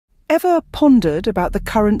Ever pondered about the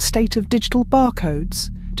current state of digital barcodes?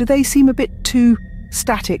 Do they seem a bit too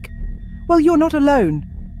static? Well, you're not alone.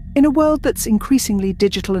 In a world that's increasingly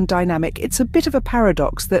digital and dynamic, it's a bit of a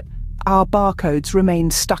paradox that our barcodes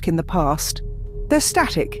remain stuck in the past. They're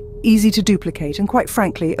static, easy to duplicate, and quite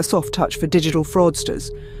frankly, a soft touch for digital fraudsters.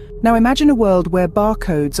 Now imagine a world where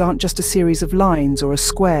barcodes aren't just a series of lines or a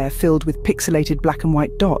square filled with pixelated black and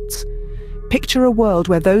white dots. Picture a world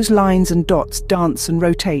where those lines and dots dance and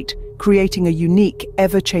rotate, creating a unique,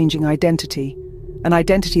 ever-changing identity. An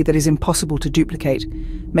identity that is impossible to duplicate,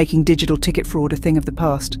 making digital ticket fraud a thing of the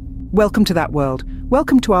past. Welcome to that world.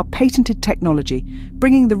 Welcome to our patented technology,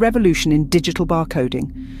 bringing the revolution in digital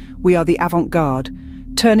barcoding. We are the avant-garde,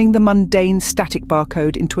 turning the mundane static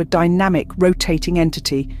barcode into a dynamic, rotating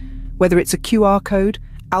entity, whether it's a QR code,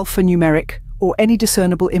 alphanumeric, or any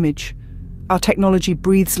discernible image. Our technology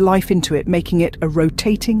breathes life into it, making it a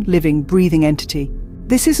rotating, living, breathing entity.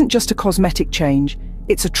 This isn't just a cosmetic change,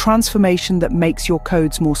 it's a transformation that makes your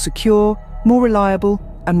codes more secure, more reliable,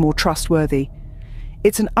 and more trustworthy.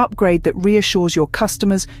 It's an upgrade that reassures your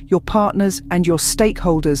customers, your partners, and your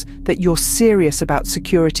stakeholders that you're serious about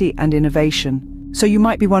security and innovation. So you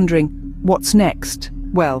might be wondering, what's next?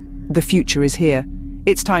 Well, the future is here.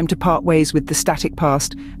 It's time to part ways with the static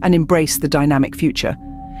past and embrace the dynamic future.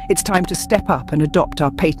 It's time to step up and adopt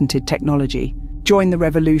our patented technology. Join the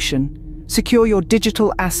revolution. Secure your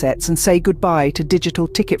digital assets and say goodbye to digital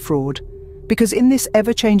ticket fraud. Because in this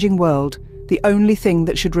ever-changing world, the only thing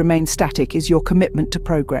that should remain static is your commitment to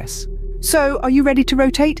progress. So, are you ready to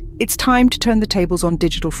rotate? It's time to turn the tables on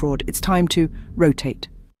digital fraud. It's time to rotate.